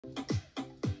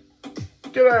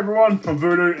G'day everyone, I'm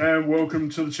Voodoo and welcome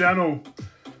to the channel.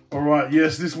 Alright,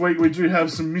 yes, this week we do have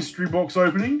some mystery box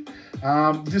opening.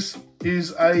 This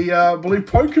is a, I believe,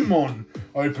 Pokemon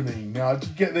opening. Now, I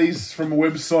did get these from a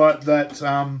website that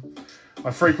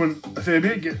I frequent a fair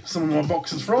bit, get some of my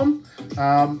boxes from.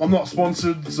 I'm not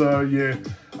sponsored, so yeah,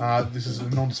 this is a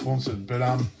non-sponsored. But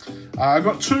I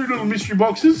got two little mystery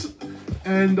boxes,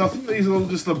 and I think these are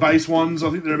just the base ones. I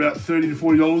think they're about $30 to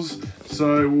 $40.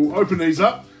 So we'll open these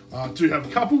up. I do have a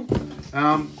couple,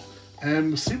 and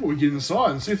we'll see what we get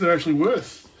inside and see if they're actually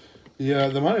worth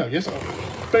the money, I guess.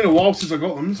 It's been a while since I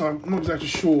got them, so I'm not exactly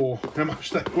sure how much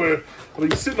they were. I've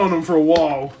been sitting on them for a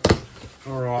while.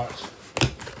 All right.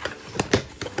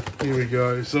 Here we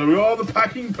go. So we got the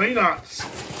packing peanuts.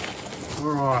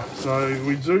 All right. So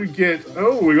we do get.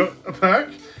 Oh, we got a pack.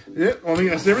 Yep. I think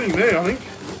that's everything there. I think.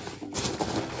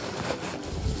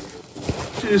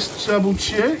 Just double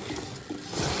check.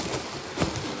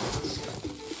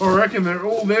 I reckon they're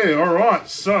all there. All right.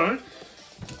 So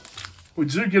we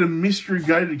do get a mystery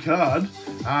gated card.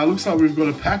 Looks like we've got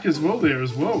a pack as well there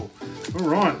as well. All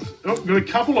right. Oh, got a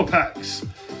couple of packs.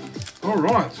 All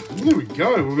right. There we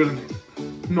go. We've got a.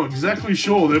 Not exactly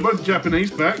sure. They're both Japanese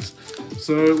packs.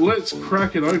 So let's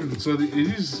crack it open. So it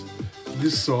is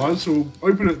this size. So we'll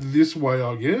open it this way,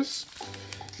 I guess.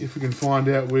 If we can find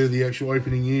out where the actual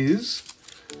opening is.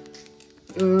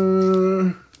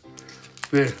 There.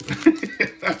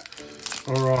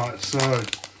 Alright, so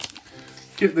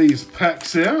get these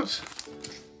packs out.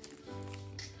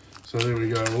 So there we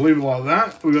go. We'll leave it like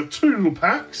that. We've got two little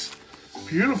packs.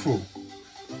 Beautiful.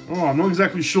 Oh, I'm not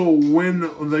exactly sure when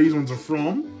these ones are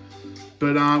from,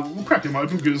 but we'll crack them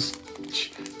open because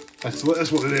that's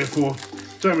what they're there for.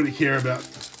 Don't really care about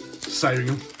saving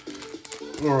them.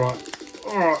 Alright.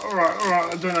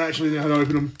 I don't actually know how to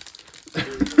open them.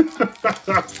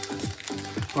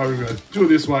 There we go. Do it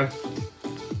this way.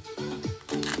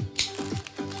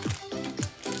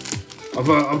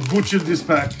 I've butchered this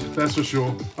pack, that's for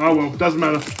sure. Oh well, doesn't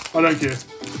matter. I don't care.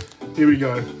 Here we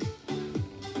go.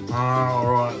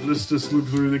 Alright, let's just look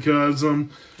through the cards.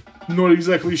 I'm not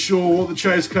exactly sure what the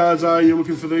chase cards are. You're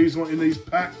looking for these in these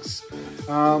packs.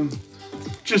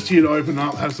 Just here to open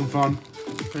up, have some fun.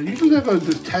 Now, usually have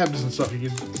the tabs and stuff you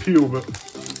can peel, but...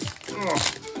 Oh.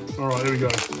 Alright, there we go.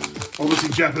 Obviously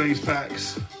Japanese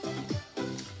packs.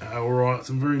 Alright,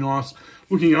 some very nice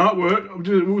looking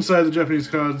artwork. We'll say the Japanese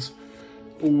cards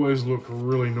always look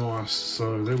really nice.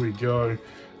 So there we go.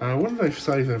 What do they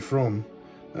say they're from?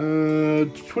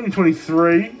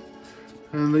 2023,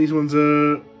 and these ones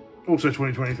are also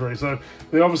 2023, so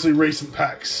they're obviously recent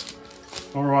packs.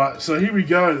 Alright, so here we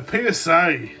go, the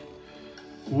PSA.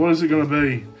 What is it going to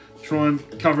be? Try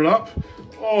and cover it up.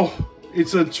 Oh,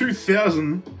 it's a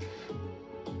 2000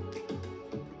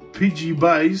 PG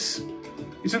base.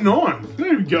 It's a 9.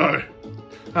 There we go.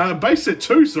 Base set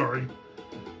 2, sorry.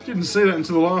 Didn't see that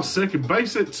until the last second.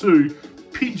 Base set 2,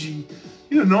 PG.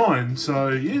 In a 9, so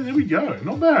yeah, there we go.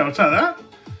 Not bad, I'll tell you that.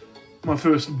 My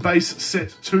first base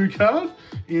set 2 card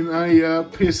in a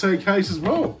PSA case as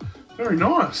well. Very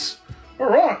nice.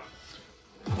 Alright,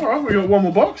 we got one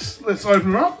more box. Let's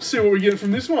open it up, see what we get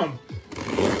from this one.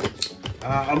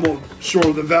 I'm not sure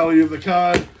of the value of the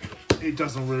card. It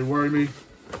doesn't really worry me.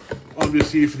 I'm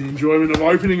just here for the enjoyment of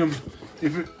opening them.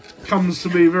 If it comes to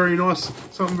be very nice,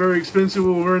 something very expensive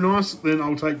or very nice, then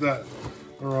I'll take that.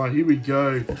 Alright, here we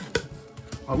go.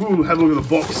 I will have a look at the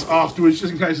box afterwards,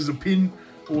 just in case there's a pin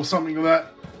or something like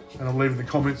that. And I'll leave in the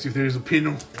comments if there's a pin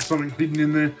or something hidden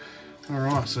in there.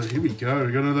 Alright, so here we go.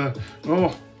 We got another,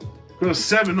 oh, got a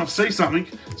 7. I see something.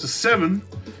 It's a 7.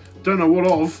 Don't know what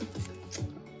of.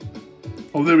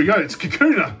 Oh, there we go. It's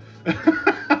Kakuna.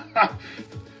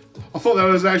 I thought that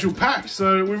was the actual pack.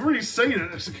 So we've already seen it.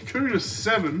 It's a Kakuna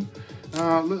 7.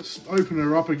 Let's open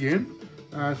her up again.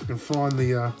 If we can find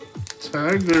the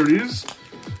tag. There it is.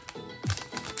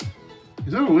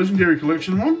 Is that a Legendary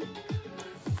Collection one?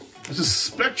 It's a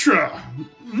Spectra.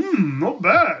 Not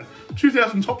bad.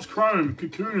 2000 Topps Chrome,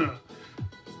 Kakuna.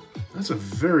 That's a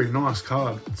very nice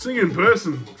card. Seeing it in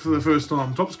person for the first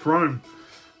time, Topps Chrome.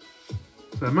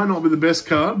 So it may not be the best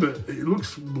card, but it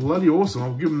looks bloody awesome.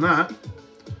 I'll give them that.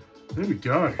 There we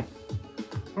go.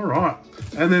 Alright.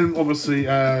 And then obviously,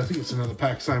 I think it's another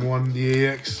pack, same one, the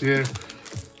EX, yeah.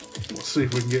 Let's see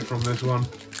if we can get from this one.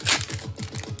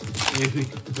 Anything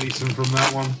decent from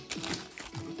that one.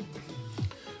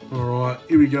 Alright,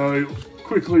 here we go.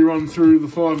 Quickly run through the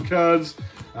 5 cards.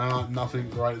 Nothing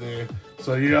great there.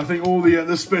 So yeah, I think all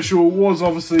the special was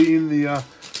obviously in the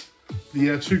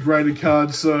 2 graded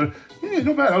cards. So yeah,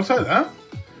 not bad, I'll take that.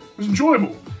 It was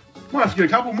enjoyable. Might have to get a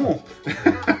couple more.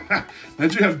 They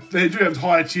do have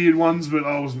higher tiered ones, but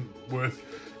I wasn't worth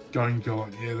going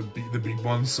like, yeah, the big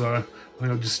ones. So I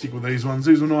think I'll just stick with these ones.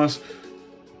 These were nice.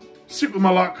 Stick with my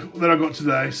luck that I got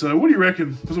today. So what do you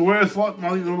reckon? Was it worth, like, I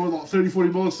think they were like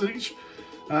 $30–40 each?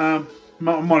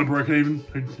 Might have broken even.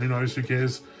 Who knows? Who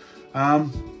cares? I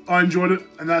enjoyed it,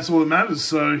 and that's all that matters.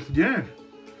 So yeah,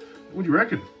 what do you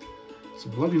reckon?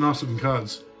 Some bloody nice looking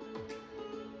cards.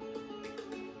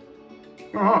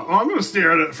 All right, I'm going to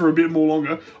stare at it for a bit more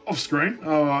longer off screen.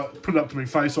 I'll put it up to my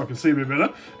face so I can see a bit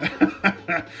better.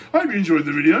 I hope you enjoyed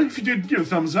the video. If you did, give it a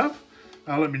thumbs up.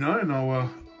 Let me know, and I'll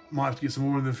might have to get some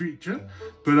more in the future.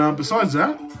 But besides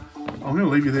that, I'm going to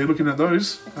leave you there looking at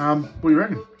those. What do you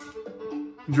reckon?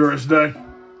 Enjoy the rest of the day.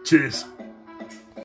 Cheers.